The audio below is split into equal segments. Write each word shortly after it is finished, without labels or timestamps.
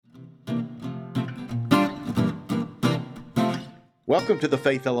Welcome to the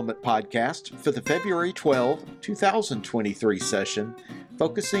Faith Element Podcast for the February 12, 2023 session,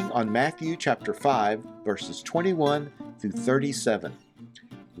 focusing on Matthew chapter 5, verses 21 through 37.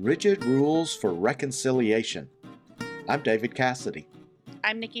 Rigid Rules for Reconciliation. I'm David Cassidy.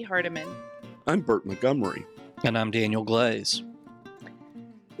 I'm Nikki Hardiman. I'm Bert Montgomery. And I'm Daniel Glaze.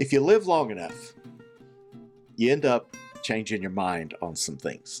 If you live long enough, you end up changing your mind on some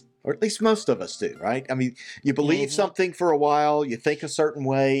things. Or at least most of us do, right? I mean, you believe something for a while, you think a certain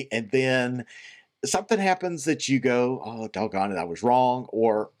way, and then something happens that you go, oh, doggone it, I was wrong,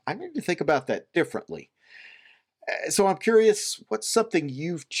 or I need to think about that differently. So I'm curious, what's something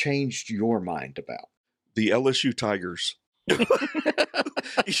you've changed your mind about? The LSU Tigers.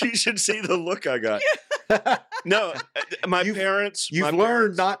 You should see the look I got. No, parents... You've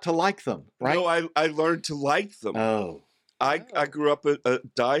learned not to like them, right? No, I learned to like them. Oh. I grew up a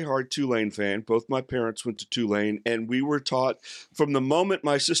diehard Tulane fan. Both my parents went to Tulane, and we were taught from the moment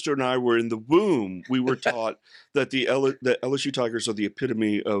my sister and I were in the womb, we were taught that the LSU Tigers are the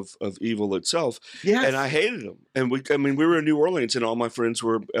epitome of evil itself. Yes. And I hated them. And we were in New Orleans, and all my friends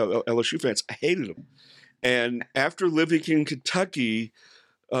were LSU fans. I hated them. And after living in Kentucky,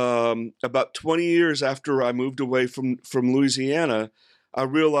 about 20 years after I moved away from Louisiana, I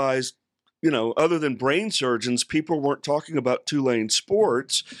realized, other than brain surgeons, people weren't talking about Tulane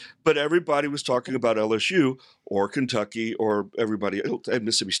sports, but everybody was talking about LSU or Kentucky or everybody at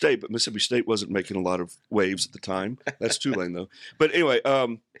Mississippi State. But Mississippi State wasn't making a lot of waves at the time. That's Tulane, though. But anyway,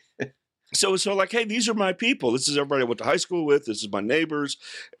 so like, hey, these are my people. This is everybody I went to high school with. This is my neighbors,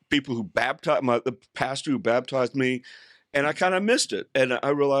 people who baptized the pastor who baptized me. And I kind of missed it. And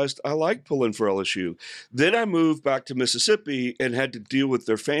I realized I liked pulling for LSU. Then I moved back to Mississippi and had to deal with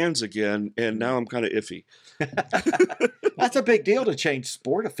their fans again. And now I'm kind of iffy. That's a big deal to change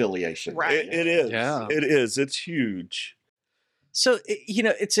sport affiliation. Right. It is. Yeah. It is. It's huge. So,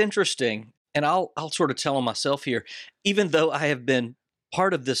 it's interesting, and I'll sort of tell on myself here, even though I have been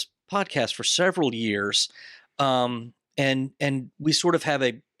part of this podcast for several years, and we sort of have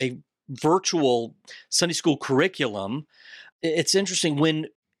a virtual Sunday school curriculum. It's interesting when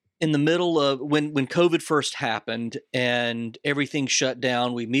in the middle of when COVID first happened and everything shut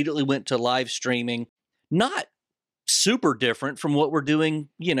down, we immediately went to live streaming. Not super different from what we're doing,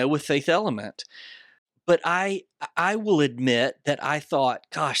 with Faith Element. But I will admit that I thought,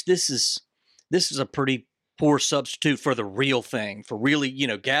 gosh, this is a pretty poor substitute for the real thing, for really,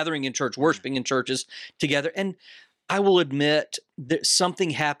 gathering in church, worshiping in churches together. And I will admit that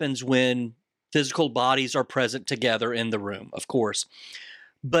something happens when physical bodies are present together in the room, of course.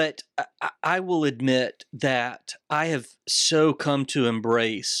 But I will admit that I have so come to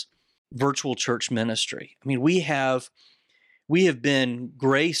embrace virtual church ministry. I mean, we have been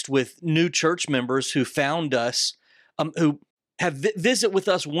graced with new church members who found us, who have visit with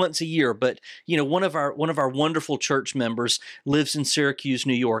us once a year. But one of our wonderful church members lives in Syracuse,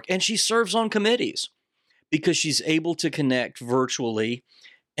 New York, and she serves on committees, because she's able to connect virtually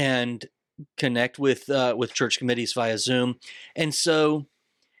and connect with church committees via Zoom. And so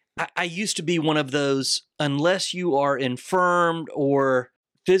I used to be one of those, unless you are infirmed or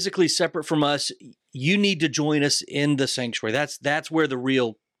physically separate from us, you need to join us in the sanctuary. That's where the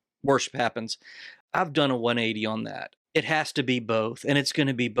real worship happens. I've done a 180 on that. It has to be both, and it's going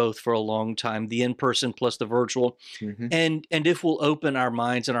to be both for a long time, the in-person plus the virtual. Mm-hmm. And if we'll open our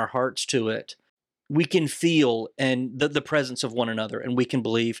minds and our hearts to it, we can feel and the presence of one another, and we can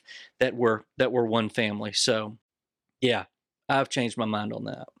believe that we're one family. So, yeah, I've changed my mind on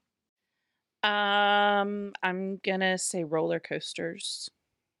that. I'm gonna say roller coasters.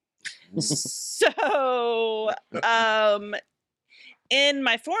 So, in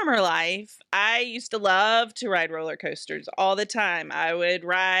my former life, I used to love to ride roller coasters all the time. I would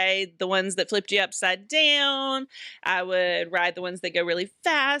ride the ones that flipped you upside down. I would ride the ones that go really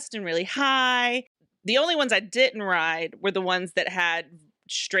fast and really high. The only ones I didn't ride were the ones that had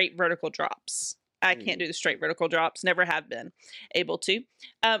straight vertical drops. I can't do the straight vertical drops. Never have been able to.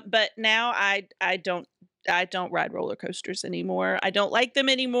 But now I don't ride roller coasters anymore. I don't like them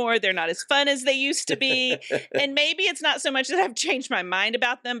anymore. They're not as fun as they used to be. And maybe it's not so much that I've changed my mind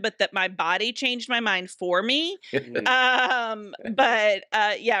about them, but that my body changed my mind for me. But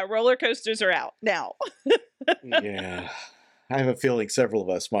roller coasters are out now. Yeah. I have a feeling several of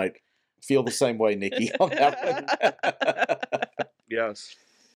us might feel the same way, Nikki, on that one. Yes.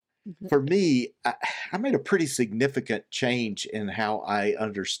 For me, I made a pretty significant change in how I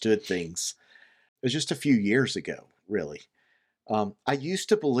understood things. It was just a few years ago, really. I used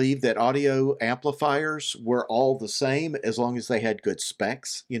to believe that audio amplifiers were all the same as long as they had good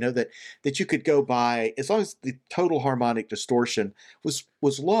specs. That you could go by as long as the total harmonic distortion was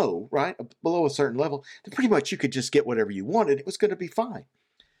low, right, below a certain level. Then pretty much you could just get whatever you wanted. It was going to be fine.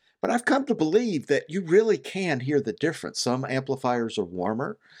 But I've come to believe that you really can hear the difference. Some amplifiers are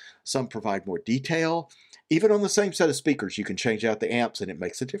warmer, some provide more detail. Even on the same set of speakers, you can change out the amps and it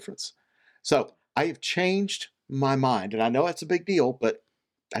makes a difference. So I have changed my mind, and I know it's a big deal, but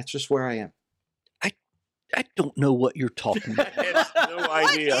that's just where I am. I don't know what you're talking about. I have no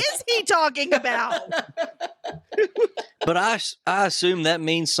idea. What is he talking about? But I assume that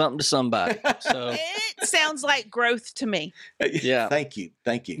means something to somebody. So It sounds like growth to me. Yeah. Thank you.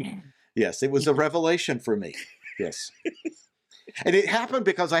 Yes, it was a revelation for me. Yes. And it happened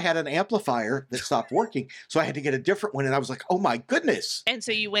because I had an amplifier that stopped working, so I had to get a different one, and I was like, oh my goodness. And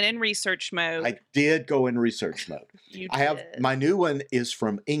so you went in research mode. I did go in research mode. I have did. my new one is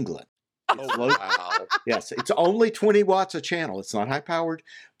from England. Oh, wow. Yes, it's only 20 watts a channel. It's not high powered,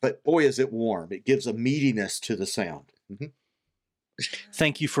 but boy, is it warm. It gives a meatiness to the sound. Mhm.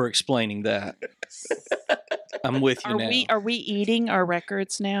 thank you for explaining that. I'm with you now. Are we eating our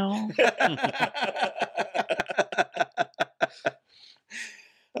records now?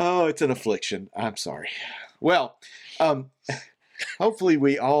 Oh, it's an affliction. I'm sorry. Well, hopefully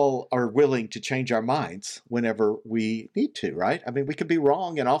we all are willing to change our minds whenever we need to, right? I mean, we can be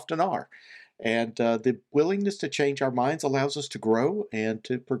wrong and often are. And the willingness to change our minds allows us to grow and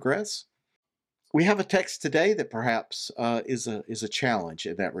to progress. We have a text today that perhaps is a challenge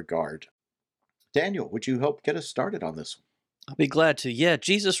in that regard. Daniel, would you help get us started on this one? I'll be glad to. Yeah,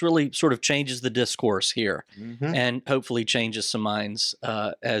 Jesus really sort of changes the discourse here, and hopefully changes some minds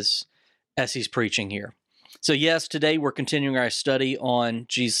as he's preaching here. So yes, today we're continuing our study on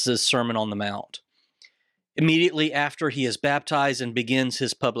Jesus' Sermon on the Mount. Immediately after he is baptized and begins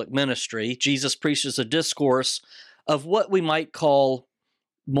his public ministry, Jesus preaches a discourse of what we might call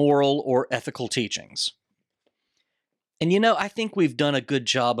moral or ethical teachings. And I think we've done a good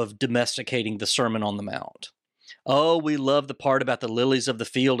job of domesticating the Sermon on the Mount. Oh, we love the part about the lilies of the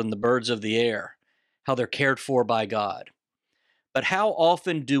field and the birds of the air, how they're cared for by God. But how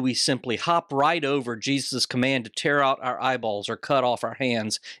often do we simply hop right over Jesus' command to tear out our eyeballs or cut off our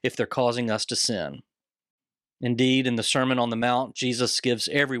hands if they're causing us to sin? Indeed, in the Sermon on the Mount, Jesus gives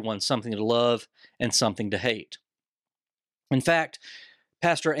everyone something to love and something to hate. In fact,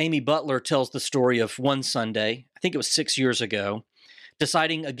 Pastor Amy Butler tells the story of one Sunday, I think it was 6 years ago,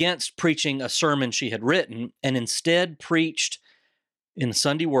 deciding against preaching a sermon she had written and instead preached in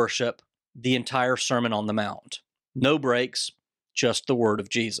Sunday worship the entire Sermon on the Mount. No breaks, just the word of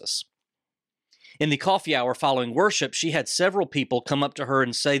Jesus. In the coffee hour following worship, she had several people come up to her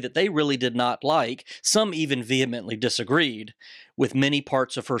and say that they really did not like, some even vehemently disagreed, with many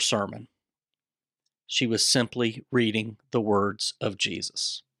parts of her sermon. She was simply reading the words of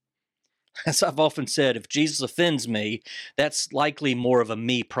Jesus. As I've often said, if Jesus offends me, that's likely more of a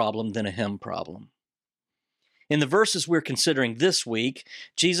me problem than a him problem. In the verses we're considering this week,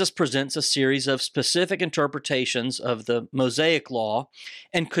 Jesus presents a series of specific interpretations of the Mosaic law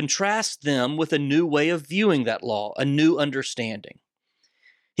and contrasts them with a new way of viewing that law, a new understanding.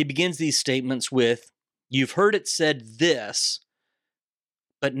 He begins these statements with, "You've heard it said this,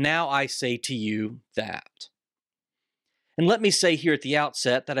 but now I say to you that." And let me say here at the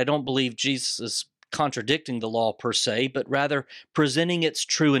outset that I don't believe Jesus is contradicting the law per se, but rather presenting its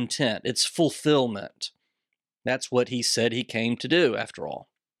true intent, its fulfillment. That's what he said he came to do, after all.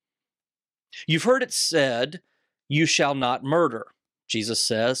 You've heard it said, "You shall not murder," Jesus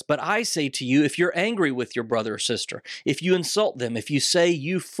says, "but I say to you, if you're angry with your brother or sister, if you insult them, if you say,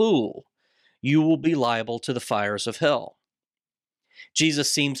 'You fool,' you will be liable to the fires of hell."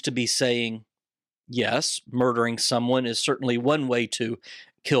 Jesus seems to be saying, yes, murdering someone is certainly one way to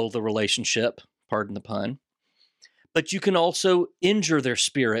kill the relationship, pardon the pun. But you can also injure their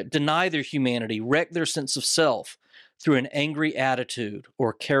spirit, deny their humanity, wreck their sense of self through an angry attitude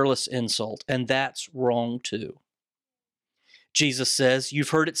or careless insult, and that's wrong too. Jesus says,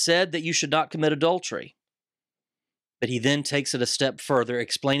 "You've heard it said that you should not commit adultery." But he then takes it a step further,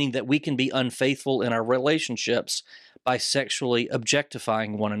 explaining that we can be unfaithful in our relationships by sexually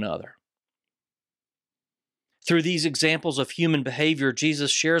objectifying one another. Through these examples of human behavior,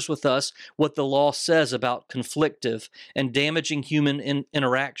 Jesus shares with us what the law says about conflictive and damaging human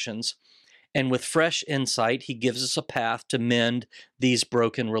interactions, and with fresh insight, he gives us a path to mend these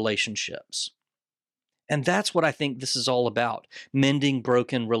broken relationships. And that's what I think this is all about, mending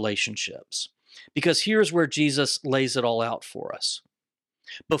broken relationships. Because here's where Jesus lays it all out for us.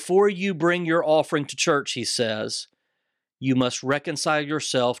 Before you bring your offering to church, he says, you must reconcile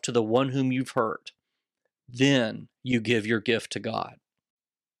yourself to the one whom you've hurt. Then you give your gift to God.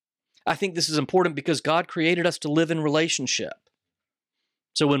 I think this is important because God created us to live in relationship.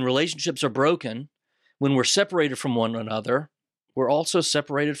 So when relationships are broken, when we're separated from one another, we're also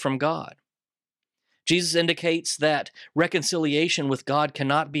separated from God. Jesus indicates that reconciliation with God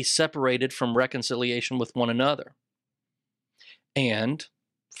cannot be separated from reconciliation with one another. And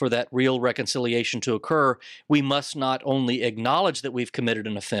for that real reconciliation to occur, we must not only acknowledge that we've committed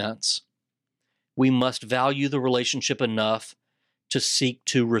an offense, we must value the relationship enough to seek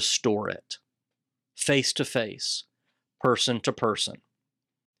to restore it, face to face, person to person.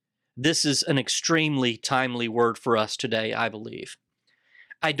 This is an extremely timely word for us today, I believe.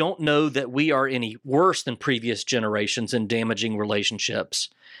 I don't know that we are any worse than previous generations in damaging relationships.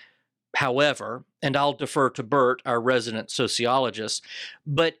 However, and I'll defer to Bert, our resident sociologist,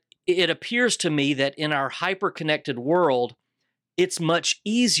 but it appears to me that in our hyper-connected world, it's much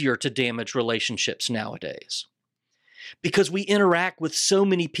easier to damage relationships nowadays because we interact with so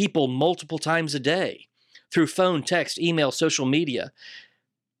many people multiple times a day through phone, text, email, social media.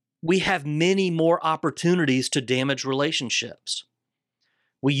 We have many more opportunities to damage relationships.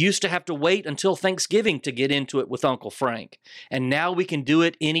 We used to have to wait until Thanksgiving to get into it with Uncle Frank, and now we can do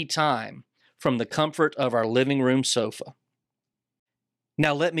it anytime from the comfort of our living room sofa.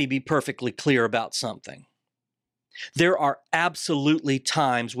 Now, let me be perfectly clear about something. There are absolutely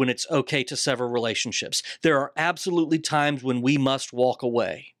times when it's okay to sever relationships. There are absolutely times when we must walk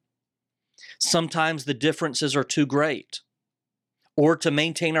away. Sometimes the differences are too great, or to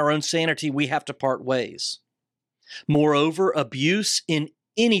maintain our own sanity, we have to part ways. Moreover, abuse in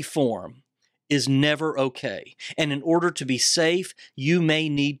any form is never okay. And in order to be safe, you may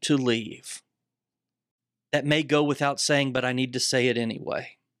need to leave. That may go without saying, but I need to say it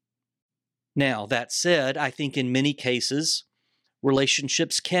anyway. Now, that said, I think in many cases,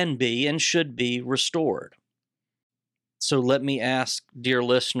 relationships can be and should be restored. So let me ask, dear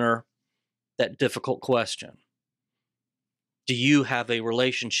listener, that difficult question. Do you have a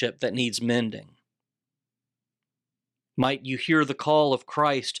relationship that needs mending? Might you hear the call of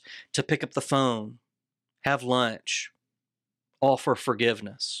Christ to pick up the phone, have lunch, offer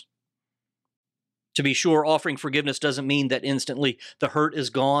forgiveness? To be sure, offering forgiveness doesn't mean that instantly the hurt is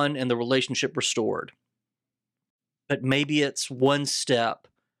gone and the relationship restored. But maybe it's one step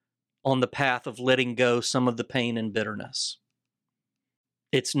on the path of letting go some of the pain and bitterness.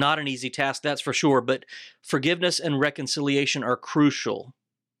 It's not an easy task, that's for sure, but forgiveness and reconciliation are crucial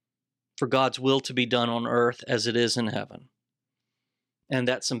for God's will to be done on earth as it is in heaven. And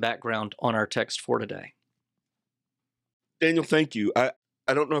that's some background on our text for today. Daniel, thank you.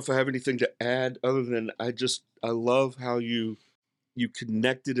 I don't know if I have anything to add other than I love how you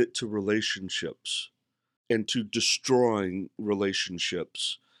connected it to relationships and to destroying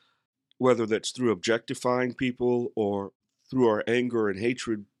relationships, whether that's through objectifying people or through our anger and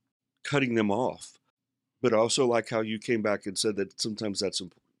hatred, cutting them off. But also like how you came back and said that sometimes that's,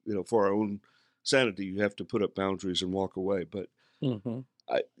 for our own sanity, you have to put up boundaries and walk away. But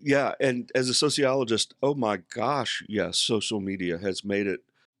and as a sociologist, oh my gosh, yes, social media has made it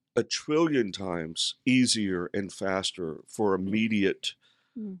a trillion times easier and faster for immediate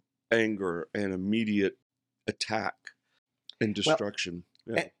anger and immediate attack and destruction.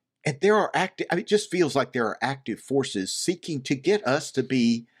 And there are it just feels like there are active forces seeking to get us to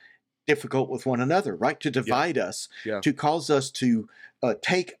be difficult with one another, right? To divide us, to cause us to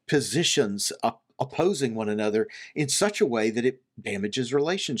take positions opposing one another in such a way that it damages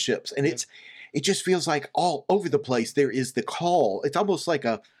relationships. And it just feels like all over the place there is the call. It's almost like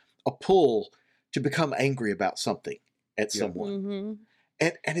a pull to become angry about something at someone.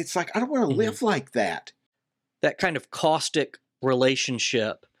 And it's like, I don't want to live like that. That kind of caustic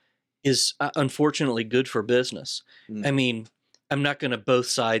relationship is unfortunately good for business. I mean, I'm not going to both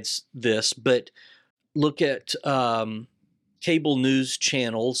sides this, but look at cable news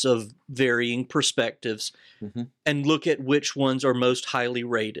channels of varying perspectives and look at which ones are most highly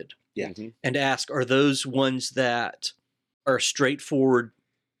rated. And ask, are those ones that are straightforward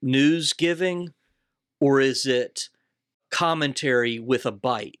news giving, or is it commentary with a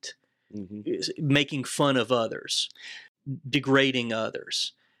bite, making fun of others, degrading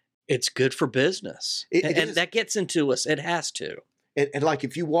others? It's good for business. And that gets into us. It has to. And like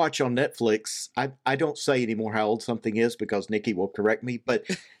if you watch on Netflix, I don't say anymore how old something is because Nikki will correct me, but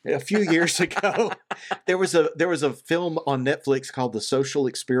a few years ago, there was a film on Netflix called The Social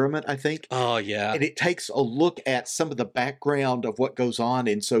Experiment, I think. Oh, yeah. And it takes a look at some of the background of what goes on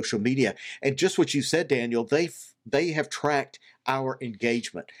in social media. And just what you said, Daniel, They have tracked our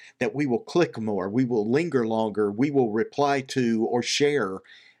engagement, that we will click more, we will linger longer, we will reply to or share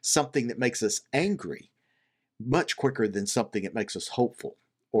something that makes us angry much quicker than something that makes us hopeful,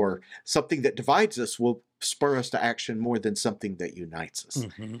 or something that divides us will spur us to action more than something that unites us.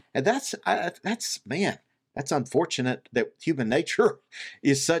 And that's man, that's unfortunate that human nature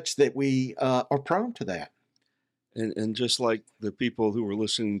is such that we are prone to that. And just like the people who were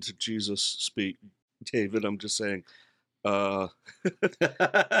listening to Jesus speak, David, I'm just saying, okay.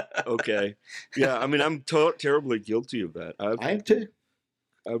 Yeah, I mean, I'm terribly guilty of that. I am too.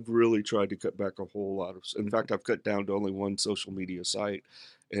 I've really tried to cut back a whole lot of. In fact, I've cut down to only one social media site,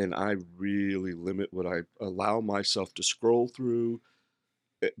 and I really limit what I allow myself to scroll through,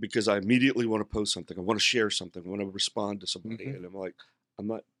 because I immediately want to post something. I want to share something. I want to respond to somebody, and I'm like, I'm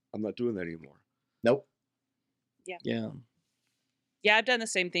not doing that anymore. Nope. Yeah. Yeah, I've done the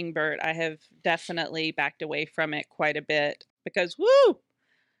same thing, Bert. I have definitely backed away from it quite a bit because, woo,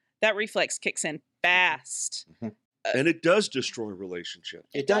 that reflex kicks in fast. And it does destroy relationships.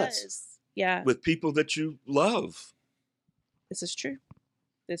 It does. Yeah. With people that you love. This is true.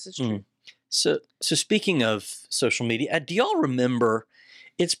 This is true. So speaking of social media, do y'all remember,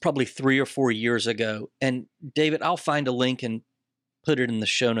 it's probably 3 or 4 years ago, and David, I'll find a link and put it in the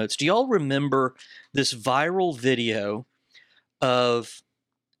show notes. Do y'all remember this viral video of,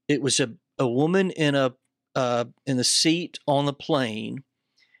 it was a woman in the seat on the plane,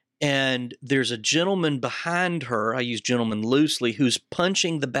 and there's a gentleman behind her, I use gentleman loosely, who's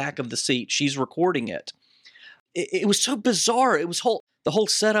punching the back of the seat. She's recording it. It was so bizarre. The whole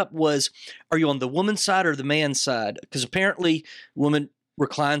setup was, are you on the woman's side or the man's side? Because apparently woman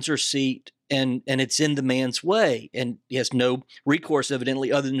reclines her seat and it's in the man's way, and he has no recourse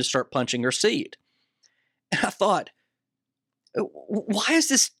evidently other than to start punching her seat. And I thought, why is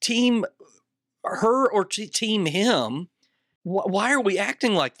this team her or team him? Why are we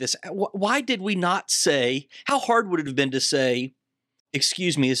acting like this? Why did we not say, how hard would it have been to say,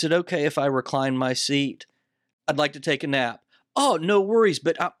 excuse me, is it okay if I recline my seat? I'd like to take a nap. Oh, no worries,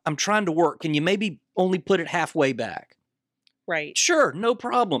 but I'm trying to work. Can you maybe only put it halfway back? Right. Sure, no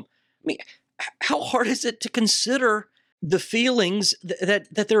problem. I mean, how hard is it to consider the feelings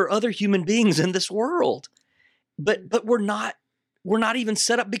that there are other human beings in this world? But we're not even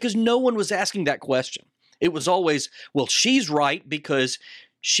set up, because no one was asking that question. It was always, well, she's right because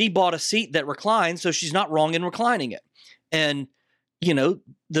she bought a seat that reclines, so she's not wrong in reclining it. And,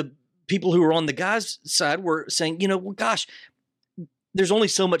 the people who were on the guy's side were saying, well, gosh, there's only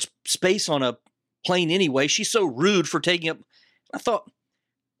so much space on a plane anyway. She's so rude for taking up. I thought,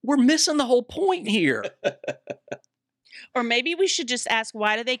 we're missing the whole point here. Or maybe we should just ask,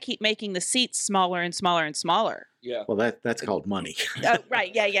 why do they keep making the seats smaller and smaller and smaller? Yeah. Well, that's called money. Oh,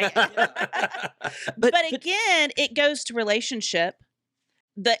 right. Yeah. But again, it goes to relationship.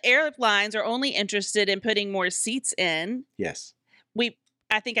 The airlines are only interested in putting more seats in. Yes.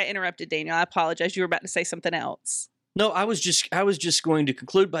 I think I interrupted Daniel. I apologize. You were about to say something else. No, I was just going to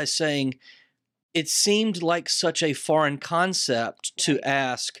conclude by saying it seemed like such a foreign concept to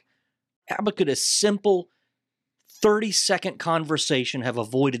ask, how could a simple 30-second conversation have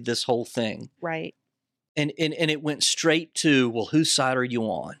avoided this whole thing? Right. And it went straight to, well, whose side are you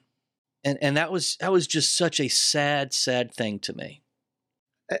on? And that was just such a sad thing to me.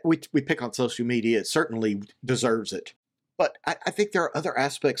 We pick on social media. It certainly deserves it. But I think there are other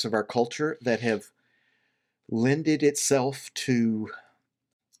aspects of our culture that have lended itself to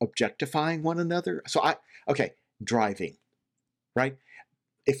objectifying one another. So driving, right?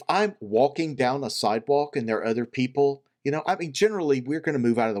 If I'm walking down a sidewalk and there are other people, generally we're going to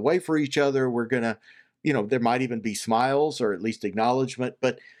move out of the way for each other. We're going to, there might even be smiles or at least acknowledgement.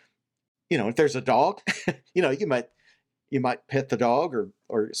 But, if there's a dog, you might pet the dog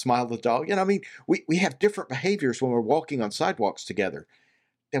or smile at the dog. We have different behaviors when we're walking on sidewalks together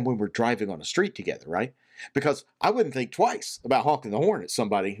than when we're driving on a street together, right? Because I wouldn't think twice about honking the horn at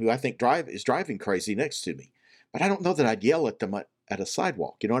somebody who I think is driving crazy next to me. But I don't know that I'd yell at them at a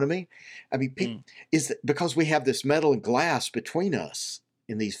sidewalk. You know what I mean? Is it because we have this metal and glass between us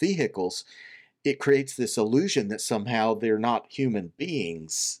in these vehicles, it creates this illusion that somehow they're not human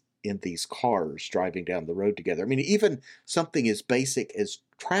beings in these cars driving down the road together. Even something as basic as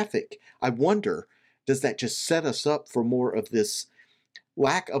traffic, I wonder, does that just set us up for more of this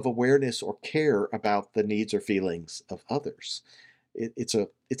lack of awareness or care about the needs or feelings of others? It's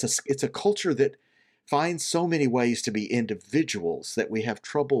a culture that finds so many ways to be individuals that we have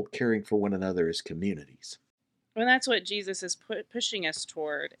trouble caring for one another as communities. And that's what Jesus is pushing us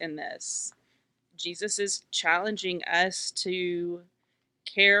toward in this. Jesus is challenging us to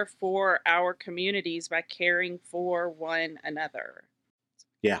care for our communities by caring for one another.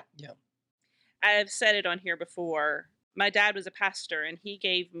 Yeah. I've said it on here before. My dad was a pastor, and he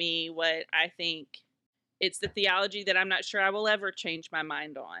gave me what I think it's the theology that I'm not sure I will ever change my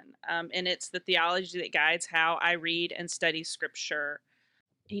mind on. And it's the theology that guides how I read and study scripture.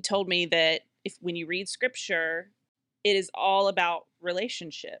 He told me that when you read scripture, it is all about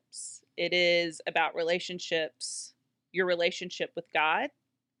relationships. It is about relationships, your relationship with God,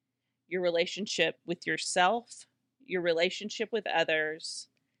 your relationship with yourself, your relationship with others,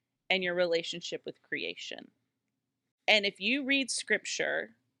 and your relationship with creation. And if you read scripture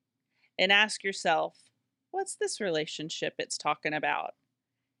and ask yourself, what's this relationship it's talking about?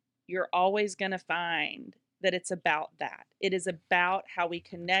 You're always going to find that it's about that. It is about how we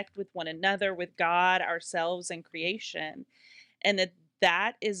connect with one another, with God, ourselves, and creation. And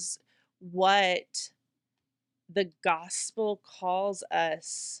that is what the gospel calls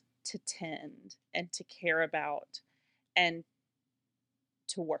us to tend and to care about and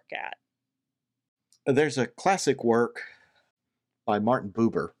to work at. There's a classic work by Martin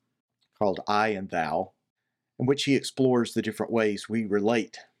Buber called I and Thou, in which he explores the different ways we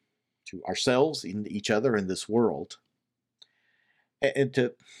relate to ourselves and each other in this world. And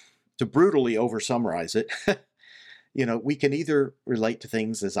to brutally oversummarize it, we can either relate to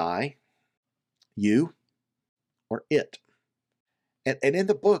things as I, you, or it. And in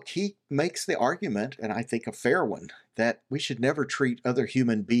the book, he makes the argument, and I think a fair one, that we should never treat other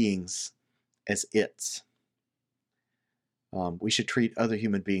human beings as its. We should treat other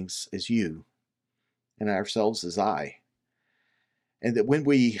human beings as you, and ourselves as I. And that when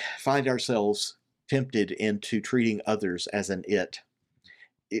we find ourselves tempted into treating others as an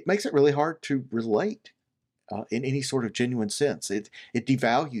it makes it really hard to relate in any sort of genuine sense. It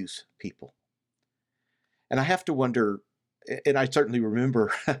devalues people. And I have to wonder, and I certainly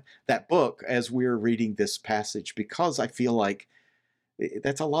remember that book as we're reading this passage, because I feel like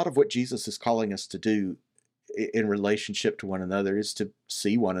that's a lot of what Jesus is calling us to do in relationship to one another, is to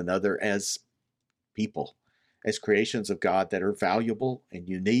see one another as people, as creations of God that are valuable and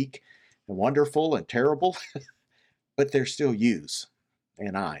unique and wonderful and terrible, but they're still yous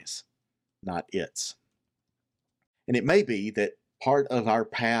and I's, not its. And it may be that part of our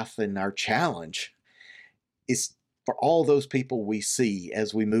path and our challenge is for all those people we see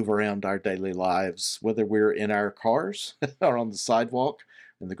as we move around our daily lives, whether we're in our cars or on the sidewalk,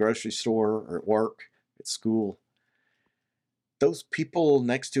 in the grocery store, or at work, at school. Those people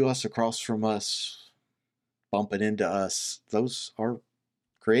next to us, across from us, bumping into us, those are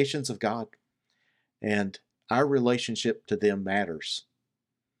creations of God. And our relationship to them matters.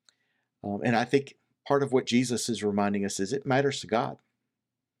 And I think part of what Jesus is reminding us is it matters to God.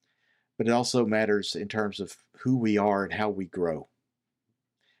 But it also matters in terms of who we are and how we grow.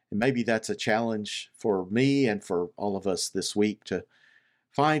 And maybe that's a challenge for me and for all of us this week, to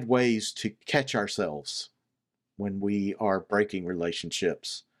find ways to catch ourselves when we are breaking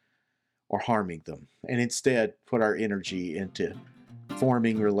relationships or harming them, and instead put our energy into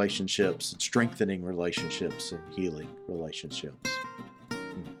forming relationships and strengthening relationships and healing relationships.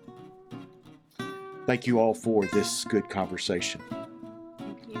 Thank you all for this good conversation.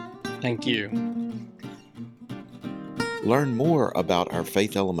 Thank you. Learn more about our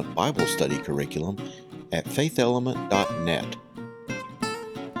Faith Element Bible Study curriculum at faithelement.net.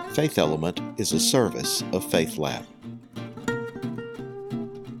 Faith Element is a service of Faith Lab.